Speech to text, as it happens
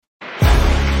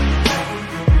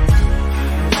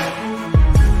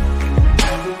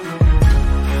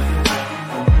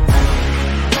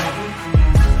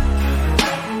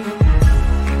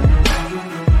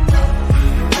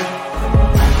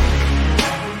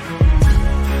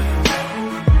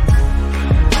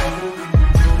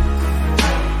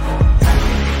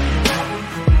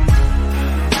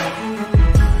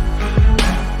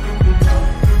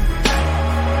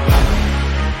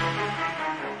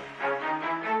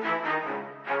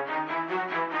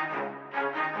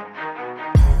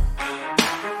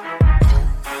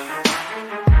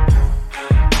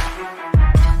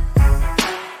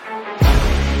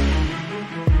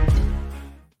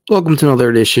Welcome to another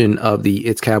edition of the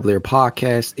It's Cavalier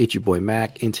podcast. It's your boy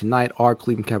Mack, and tonight our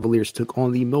Cleveland Cavaliers took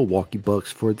on the Milwaukee Bucks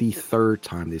for the third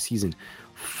time this season.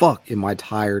 Fuck, am I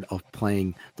tired of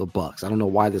playing the Bucks. I don't know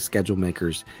why the schedule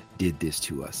makers did this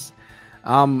to us.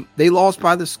 They lost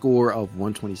by the score of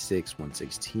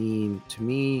 126-116. To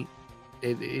me,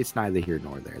 it's neither here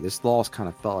nor there. This loss kind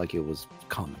of felt like it was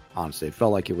coming, honestly. It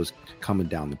felt like it was coming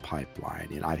down the pipeline,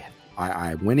 and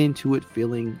I went into it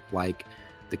feeling like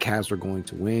the Cavs were going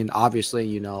to win. Obviously,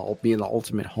 you know, being the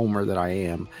ultimate homer that I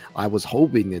am, I was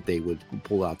hoping that they would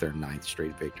pull out their ninth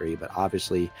straight victory, but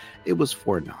obviously it was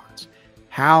for naught.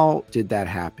 How did that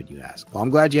happen, you ask? Well,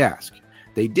 I'm glad you asked.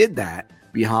 They did that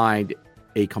behind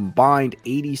a combined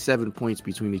 87 points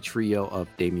between the trio of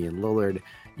Damian Lillard,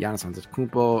 Giannis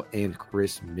Antetokounmpo, and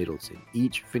Chris Middleton,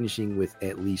 each finishing with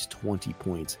at least 20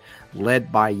 points.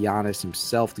 Led by Giannis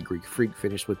himself, the Greek Freak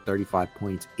finished with 35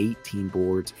 points, 18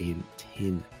 boards, and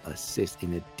 10 assists,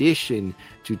 in addition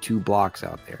to 2 blocks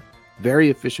out there. Very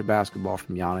efficient basketball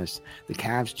from Giannis. The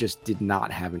Cavs just did not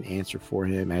have an answer for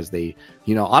him, as they,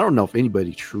 I don't know if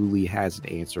anybody truly has an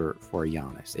answer for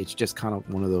Giannis. It's just kind of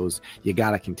one of those, you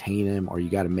got to contain him or you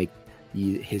got to make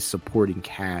his supporting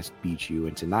cast beat you.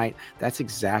 And tonight, that's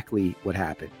exactly what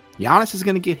happened. Giannis is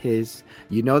going to get his.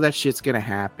 You know that shit's going to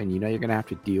happen. You know you're going to have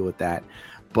to deal with that.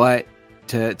 But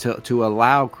to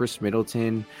allow Chris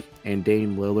Middleton and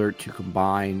Dame Lillard to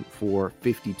combine for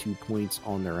 52 points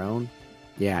on their own,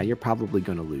 yeah, you're probably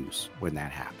going to lose when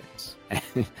that happens.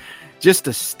 Just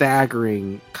a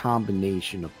staggering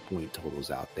combination of point totals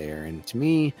out there. And to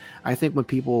me, I think when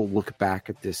people look back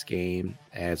at this game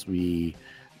as we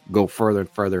go further and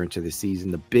further into the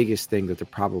season, the biggest thing that they're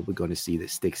probably going to see that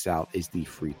sticks out is the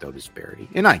free throw disparity.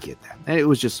 And I get that. And it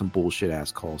was just some bullshit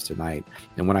ass calls tonight.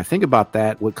 And when I think about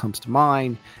that, what comes to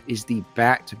mind is the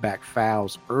back-to-back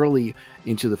fouls early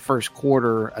into the first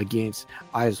quarter against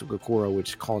Isaac Okoro,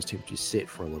 which caused him to sit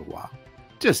for a little while.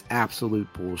 Just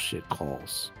absolute bullshit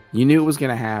calls. You knew it was going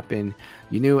to happen.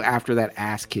 You knew after that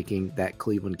ass kicking that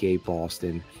Cleveland gave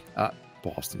Boston,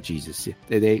 Jesus.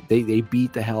 They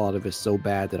beat the hell out of us so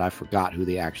bad that I forgot who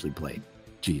they actually played.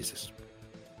 Jesus.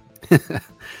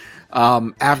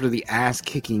 After the ass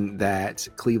kicking that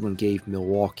Cleveland gave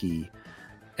Milwaukee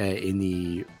in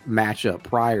the matchup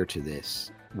prior to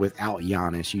this, without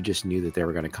Giannis, you just knew that they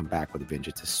were going to come back with a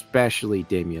vengeance, especially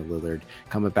Damian Lillard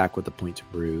coming back with a point to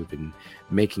prove and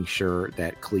making sure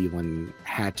that Cleveland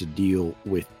had to deal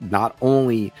with not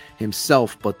only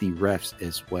himself, but the refs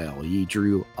as well. He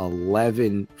drew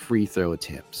 11 free throw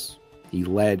attempts. He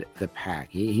led the pack.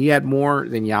 He had more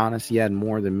than Giannis. He had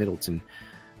more than Middleton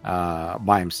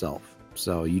by himself.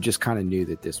 So you just kind of knew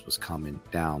that this was coming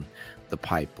down the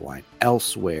pipeline.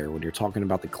 Elsewhere, when you're talking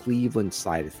about the Cleveland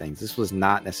side of things, this was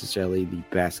not necessarily the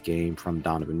best game from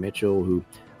Donovan Mitchell, who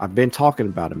I've been talking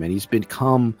about him, and he's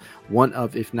become one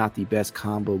of, if not the best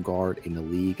combo guard in the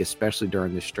league, especially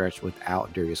during the stretch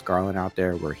without Darius Garland out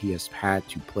there, where he has had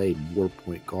to play more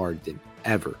point guard than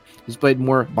ever. He's played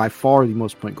more, by far the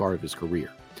most point guard of his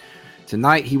career.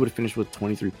 Tonight, he would have finished with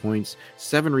 23 points,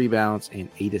 7 rebounds, and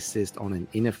 8 assists on an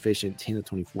inefficient 10 of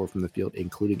 24 from the field,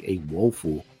 including a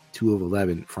woeful 2 of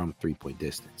 11 from three-point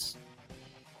distance.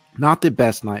 Not the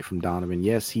best night from Donovan.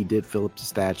 Yes, he did fill up the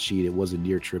stat sheet. It was a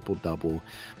near triple-double,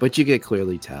 but you could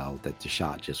clearly tell that the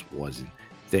shot just wasn't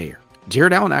there.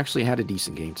 Jarrett Allen actually had a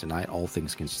decent game tonight, all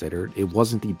things considered. It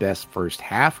wasn't the best first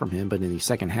half from him, but in the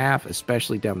second half,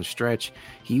 especially down the stretch,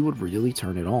 he would really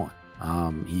turn it on.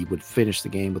 He would finish the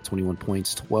game with 21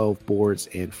 points, 12 boards,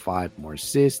 and 5 more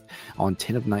assists on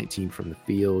 10 of 19 from the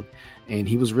field. And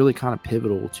he was really kind of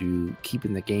pivotal to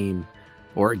keeping the game,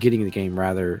 or getting the game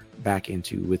rather, back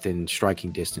into within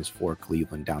striking distance for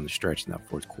Cleveland down the stretch in that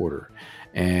fourth quarter.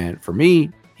 And for me,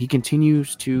 he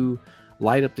continues to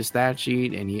light up the stat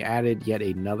sheet, and he added yet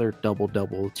another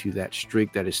double-double to that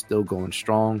streak that is still going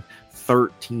strong.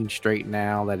 13 straight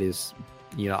now. That is,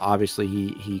 obviously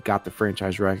he got the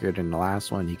franchise record in the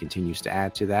last one. He continues to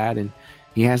add to that, and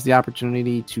he has the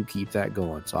opportunity to keep that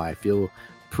going. So I feel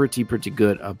pretty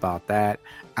good about that.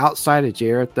 Outside of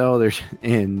Jarrett, though,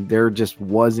 there just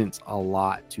wasn't a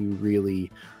lot to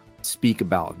really speak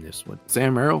about in this one.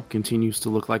 Sam Merrill continues to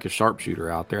look like a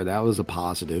sharpshooter out there. That was a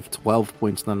positive. 12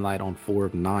 points tonight on 4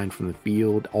 of 9 from the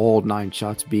field, all 9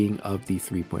 shots being of the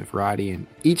three-point variety. And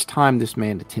each time this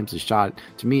man attempts a shot,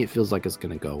 to me, it feels like it's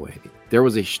going to go away. There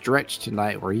was a stretch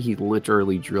tonight where he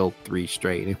literally drilled 3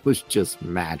 straight, and it was just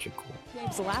magical.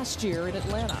 Games last year in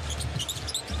Atlanta.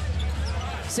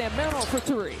 Sam Merrill for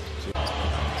 3.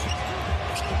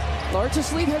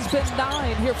 Largest lead has been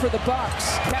 9 here for the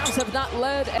Bucks. Cavs have not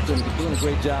led. Doing a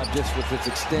great job just with its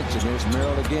extension. There's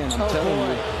Merrill again. I'm telling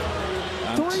you.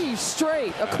 3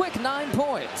 straight, a quick 9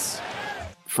 points.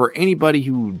 For anybody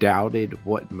who doubted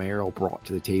what Merrill brought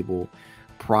to the table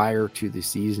prior to the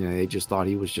season, and they just thought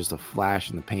he was just a flash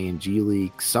in the pan G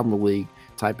League, Summer League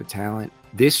type of talent,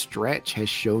 this stretch has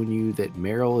shown you that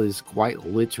Merrill is quite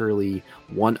literally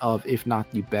one of, if not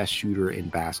the best shooter in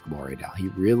basketball right now. He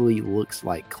really looks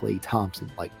like Klay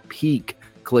Thompson, like peak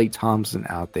Klay Thompson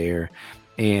out there.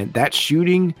 And that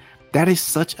shooting, that is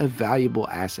such a valuable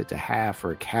asset to have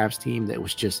for a Cavs team that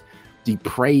was just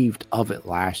depraved of it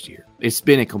last year. It's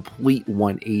been a complete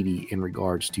 180 in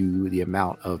regards to the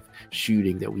amount of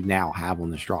shooting that we now have on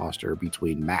this roster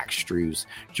between Max Strus,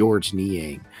 George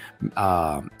Niang,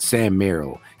 Sam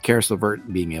Merrill, Karis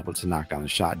LeVert being able to knock down the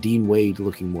shot, Dean Wade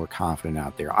looking more confident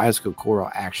out there, Isaac Okoro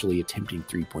actually attempting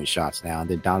 3-point shots now, and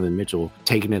then Donovan Mitchell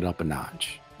taking it up a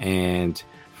notch. And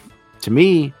to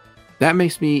me, that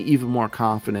makes me even more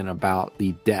confident about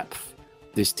the depth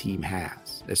this team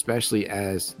has, especially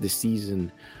as the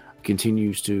season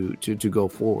continues to go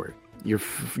forward.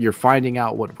 You're finding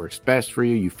out what works best for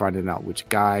you. You're finding out which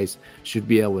guys should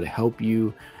be able to help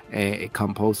you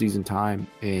come postseason time.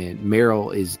 And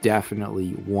Merrill is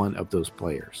definitely one of those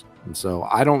players. And so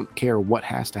I don't care what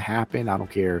has to happen. I don't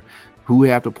care who we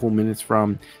have to pull minutes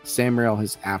from. Sam Merrill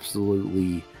has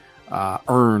absolutely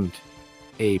earned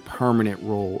a permanent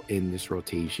role in this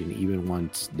rotation, even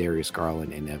once Darius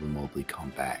Garland and Evan Mobley come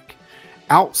back.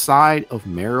 Outside of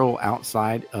Merrill,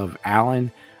 outside of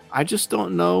Allen, I just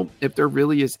don't know if there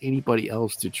really is anybody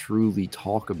else to truly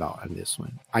talk about in this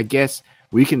one. I guess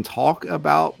we can talk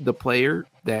about the player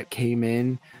that came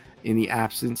in the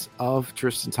absence of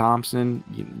Tristan Thompson.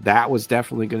 That's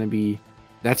definitely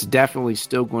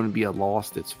still going to be a loss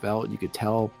that's felt. You could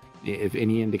tell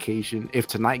if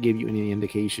tonight gave you any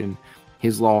indication,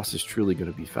 his loss is truly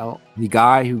going to be felt. The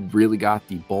guy who really got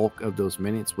the bulk of those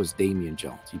minutes was Damian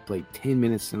Jones. He played 10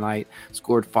 minutes tonight,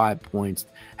 scored 5 points,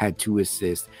 had 2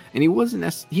 assists, and he wasn't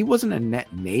a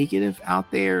net negative out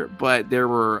there, but there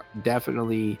were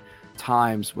definitely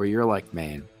times where you're like,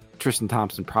 man, Tristan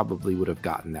Thompson probably would have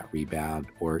gotten that rebound,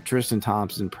 or Tristan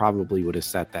Thompson probably would have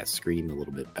set that screen a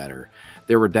little bit better.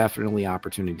 There were definitely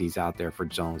opportunities out there for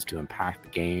Jones to impact the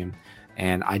game,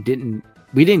 and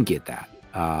we didn't get that.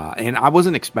 And I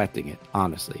wasn't expecting it,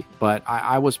 honestly, but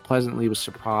I was pleasantly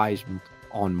surprised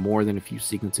on more than a few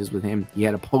sequences with him. He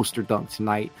had a poster dunk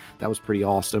tonight. That was pretty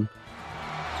awesome.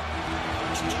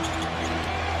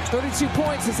 32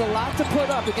 points is a lot to put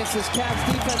up against this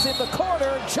Cavs defense in the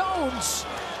corner. Jones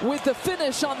with the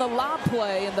finish on the lob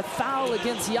play and the foul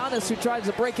against Giannis, who tries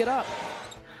to break it up.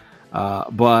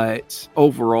 But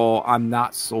overall, I'm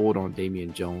not sold on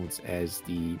Damian Jones as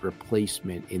the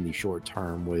replacement in the short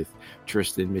term, with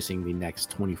Tristan missing the next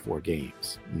 24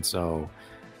 games. And so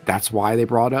that's why they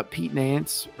brought up Pete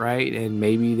Nance, right? And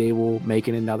maybe they will make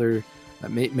another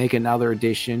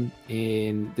addition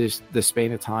in the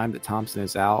span of time that Thompson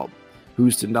is out.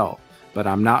 Who's to know? But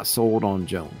I'm not sold on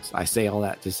Jones. I say all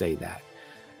that to say that.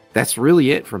 That's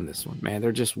really it from this one, man.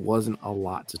 There just wasn't a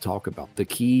lot to talk about. The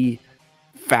key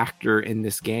factor in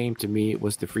this game to me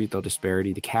was the free throw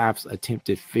disparity. The Cavs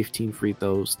attempted 15 free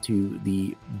throws to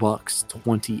the Bucks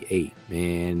 28.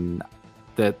 And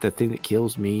the thing that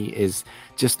kills me is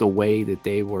just the way that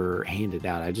they were handed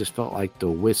out. I just felt like the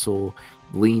whistle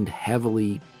leaned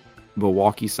heavily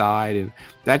Milwaukee side, and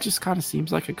that just kind of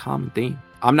seems like a common theme.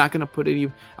 I'm not going to put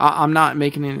I'm not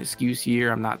making an excuse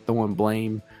here. I'm not throwing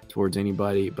blame towards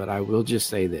anybody, but I will just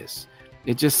say this.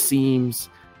 It just seems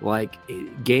like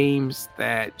games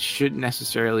that shouldn't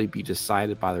necessarily be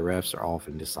decided by the refs are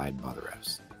often decided by the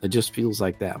refs. It just feels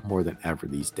like that more than ever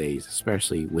these days,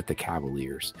 especially with the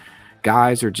Cavaliers.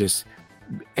 Guys are just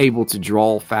able to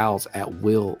draw fouls at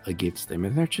will against them,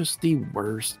 and they're just the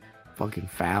worst fucking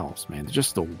fouls, man. They're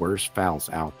just the worst fouls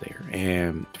out there.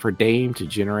 And for Dame to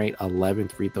generate 11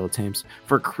 free throw attempts,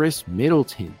 for Chris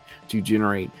Middleton to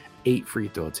generate 8 free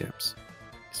throw attempts,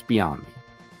 it's beyond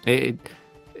me.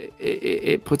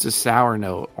 It puts a sour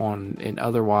note on an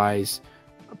otherwise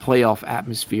playoff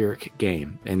atmospheric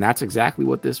game. And that's exactly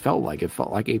what this felt like. It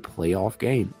felt like a playoff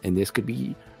game. And this could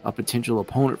be a potential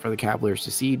opponent for the Cavaliers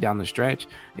to see down the stretch.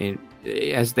 And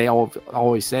as they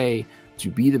always say, to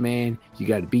be the man, you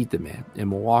got to beat the man. And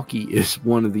Milwaukee is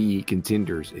one of the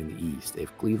contenders in the East.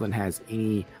 If Cleveland has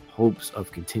any hopes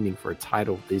of contending for a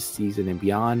title this season and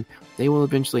beyond, they will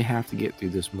eventually have to get through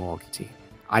this Milwaukee team.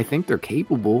 I think they're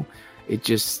capable. It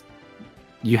just,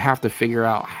 you have to figure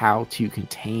out how to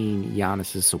contain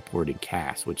Giannis's supporting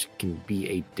cast, which can be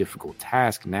a difficult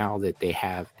task now that they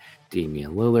have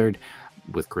Damian Lillard,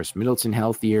 with Chris Middleton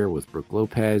healthier, with Brook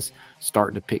Lopez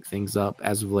starting to pick things up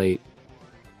as of late.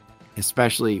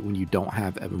 especially when you don't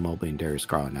have Evan Mobley and Darius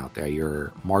Garland out there.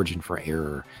 Your margin for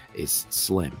error is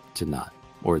slim to none,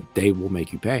 or they will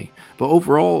make you pay. But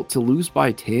overall, to lose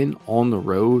by 10 on the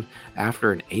road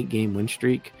after an 8-game win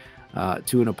streak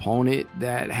to an opponent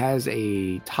that has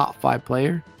a top 5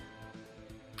 player,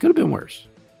 could have been worse.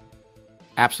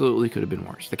 Absolutely could have been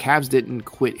worse. The Cavs didn't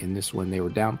quit in this one. They were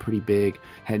down pretty big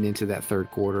heading into that third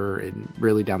quarter and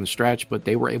really down the stretch, but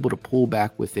they were able to pull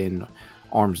back within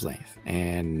arm's length.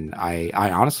 And I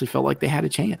honestly felt like they had a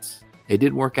chance. It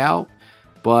didn't work out,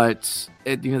 but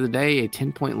at the end of the day, a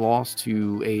 10-point loss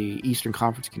to a Eastern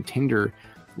Conference contender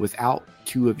without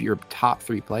 2 of your top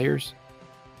 3 players,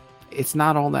 it's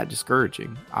not all that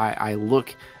discouraging. I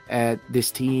look at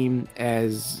this team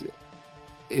as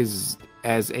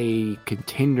a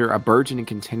contender, a burgeoning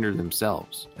contender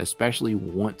themselves, especially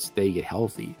once they get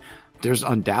healthy. There's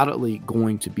undoubtedly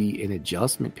going to be an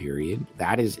adjustment period.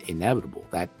 That is inevitable.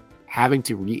 That having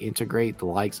to reintegrate the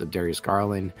likes of Darius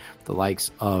Garland, the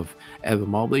likes of Evan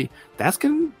Mobley, that's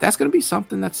gonna be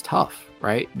something that's tough,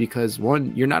 right? Because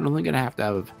one, you're not only gonna have to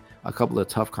have a couple of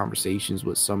tough conversations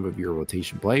with some of your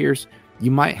rotation players,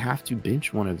 you might have to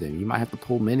bench one of them. You might have to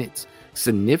pull minutes,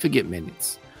 significant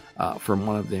minutes from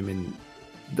one of them. And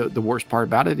the worst part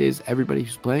about it is everybody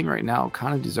who's playing right now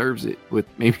kind of deserves it, with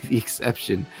maybe the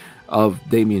exception of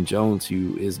Damian Jones,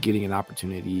 who is getting an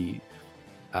opportunity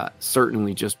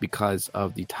certainly just because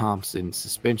of the Thompson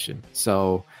suspension.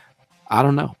 So I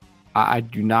don't know. I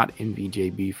do not envy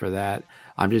JB for that.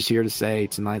 I'm just here to say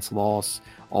tonight's loss,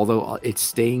 although it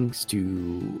stings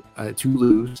to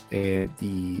lose and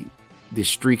the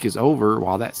streak is over,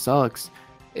 while that sucks,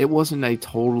 it wasn't a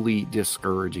totally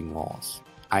discouraging loss.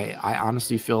 I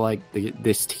honestly feel like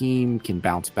this team can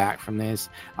bounce back from this.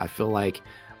 I feel like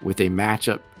with a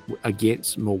matchup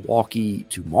against Milwaukee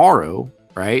tomorrow,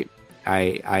 right?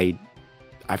 I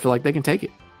feel like they can take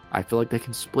it. I feel like they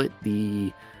can split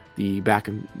the back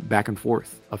and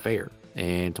forth affair.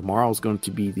 And tomorrow is going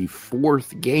to be the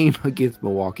 4th game against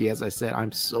Milwaukee. As I said,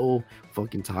 I'm so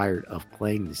fucking tired of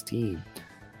playing this team.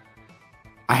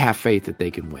 I have faith that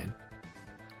they can win.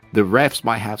 The refs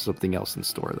might have something else in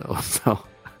store, though. So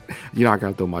you're not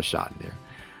going to throw my shot in there.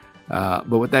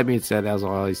 But with that being said, as I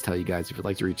always tell you guys, if you'd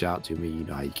like to reach out to me, you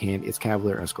know how you can. It's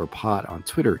Cavalier_pod on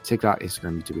Twitter, TikTok,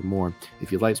 Instagram, YouTube, and more.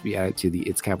 If you'd like to be added to the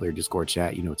It's Cavalier Discord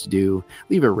chat, you know what to do.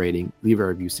 Leave a rating, leave a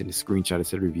review, send a screenshot of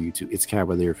said review to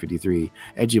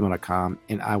itscavalier53@gmail.com,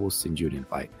 and I will send you an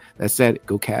invite. That said,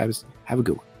 go Cavs. Have a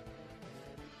good one.